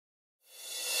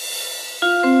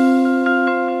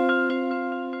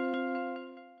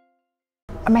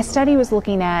My study was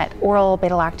looking at oral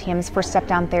beta-lactams for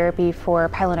step-down therapy for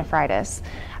pyelonephritis.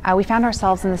 We found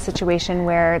ourselves in the situation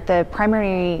where the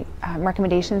primary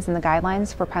recommendations in the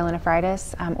guidelines for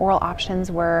pyelonephritis, oral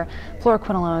options were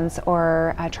fluoroquinolones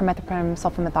or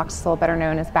trimethoprim-sulfamethoxazole, better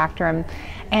known as Bactrim.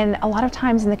 And a lot of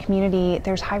times in the community,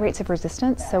 there's high rates of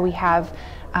resistance. So we have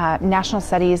national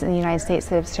studies in the United States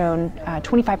that have shown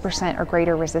 25% or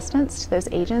greater resistance to those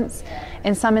agents.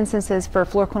 In some instances, for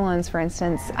fluoroquinolones, for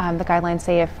instance, the guidelines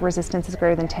say if resistance is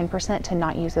greater than 10% to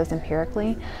not use those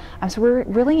empirically. So we're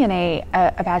really in a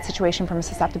bad situation from a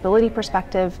susceptibility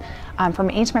perspective. From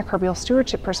an antimicrobial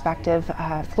stewardship perspective,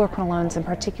 fluoroquinolones in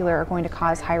particular are going to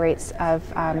cause high rates of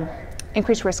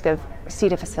increased risk of C.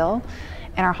 difficile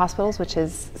in our hospitals, which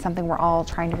is something we're all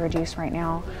trying to reduce right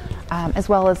now, as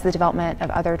well as the development of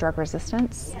other drug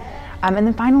resistance. And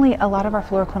then finally, a lot of our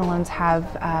fluoroquinolones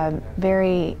have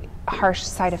very harsh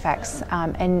side effects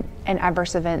and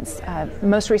adverse events.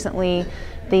 Most recently,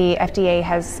 the FDA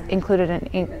has included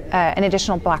an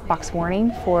additional black box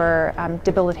warning for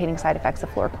debilitating side effects of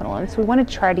fluoroquinolones. So we wanted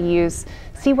to try to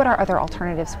see what our other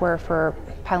alternatives were for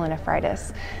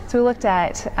pyelonephritis. So we looked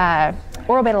at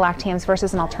oral beta-lactams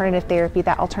versus an alternative therapy.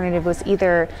 That alternative was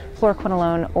either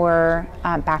fluoroquinolone or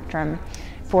Bactrim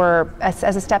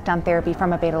as a step-down therapy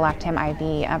from a beta-lactam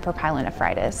IV for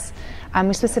pyelonephritis.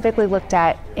 We specifically looked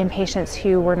at in patients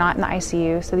who were not in the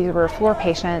ICU, so these were fluor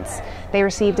patients. They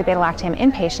received a beta-lactam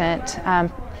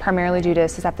inpatient, primarily due to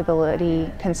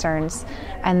susceptibility concerns.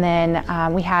 And then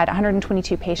we had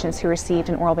 122 patients who received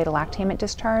an oral beta-lactam at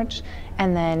discharge,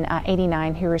 and then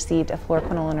 89 who received a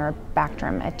fluoroquinolone or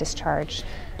Bactrim at discharge.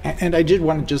 And I did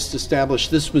want to just establish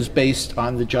this was based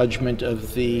on the judgment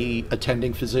of the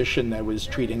attending physician that was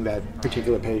treating that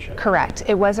particular patient. Correct.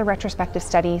 It was a retrospective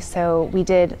study, so we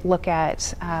did look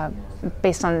at,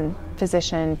 based on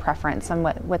physician preference, on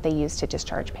what they used to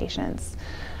discharge patients.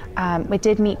 It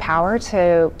did meet power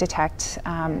to detect,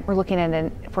 we're looking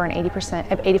at for an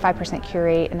 85% cure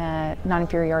rate and a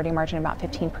non-inferiority margin of about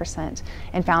 15%,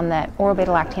 and found that oral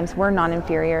beta-lactams were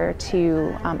non-inferior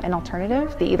to an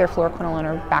alternative, the either fluoroquinolone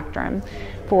or Bactrim,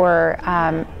 for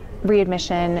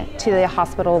readmission to the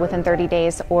hospital within 30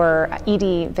 days or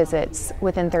ED visits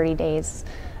within 30 days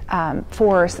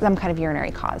for some kind of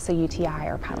urinary cause, so UTI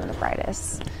or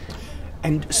pyelonephritis.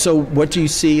 And so what do you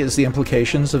see as the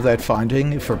implications of that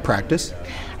finding for practice?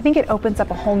 I think it opens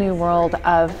up a whole new world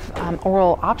of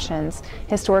oral options.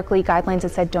 Historically, guidelines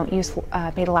have said don't use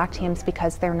beta-lactams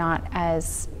because they're not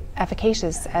as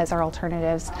efficacious as our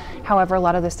alternatives. However, a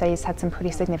lot of the studies had some pretty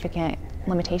significant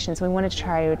limitations. We wanted to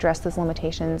try to address those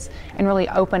limitations and really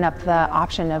open up the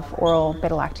option of oral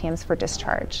beta-lactams for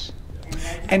discharge.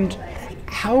 And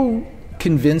how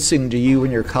convincing do you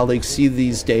and your colleagues see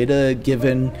these data,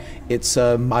 given it's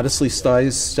a modestly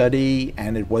sized study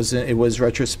and it was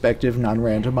retrospective,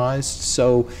 non-randomized?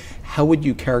 So how would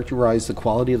you characterize the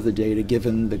quality of the data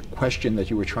given the question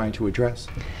that you were trying to address?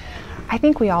 I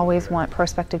think we always want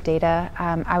prospective data.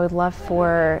 I would love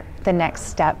for the next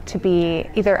step to be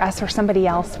either us or somebody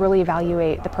else really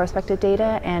evaluate the prospective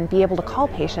data and be able to call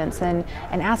patients and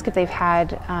ask if they've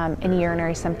had any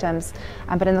urinary symptoms.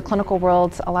 But in the clinical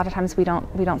world, a lot of times we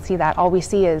don't see that. All we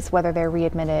see is whether they're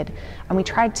readmitted. And we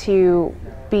tried to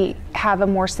have a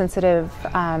more sensitive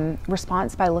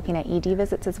response by looking at ED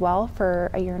visits as well for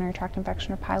a urinary tract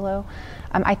infection or pyelo.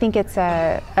 I think it's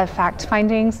a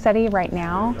fact-finding study right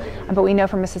now, but we know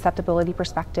from a susceptibility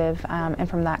perspective and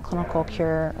from that clinical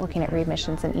cure, looking at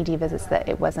readmissions and ED visits, that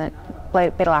it wasn't,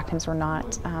 beta-lactams were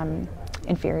not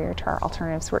inferior to our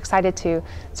alternatives. We're excited to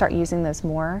start using those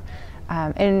more.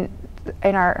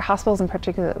 In our hospitals in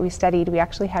particular that we studied, we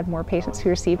actually had more patients who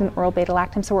received an oral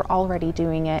beta-lactam, so we're already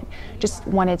doing it. Just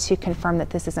wanted to confirm that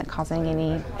this isn't causing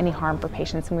any harm for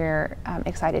patients, and we're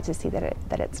excited to see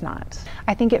that it's not.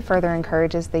 I think it further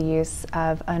encourages the use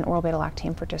of an oral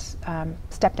beta-lactam for just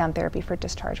step-down therapy for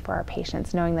discharge for our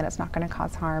patients, knowing that it's not going to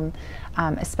cause harm,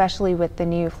 especially with the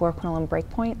new fluoroquinolone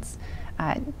breakpoints.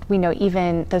 We know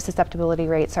even those susceptibility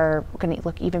rates are going to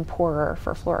look even poorer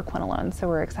for fluoroquinolone, so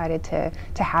we're excited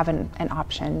to have an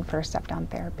option for step-down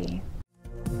therapy.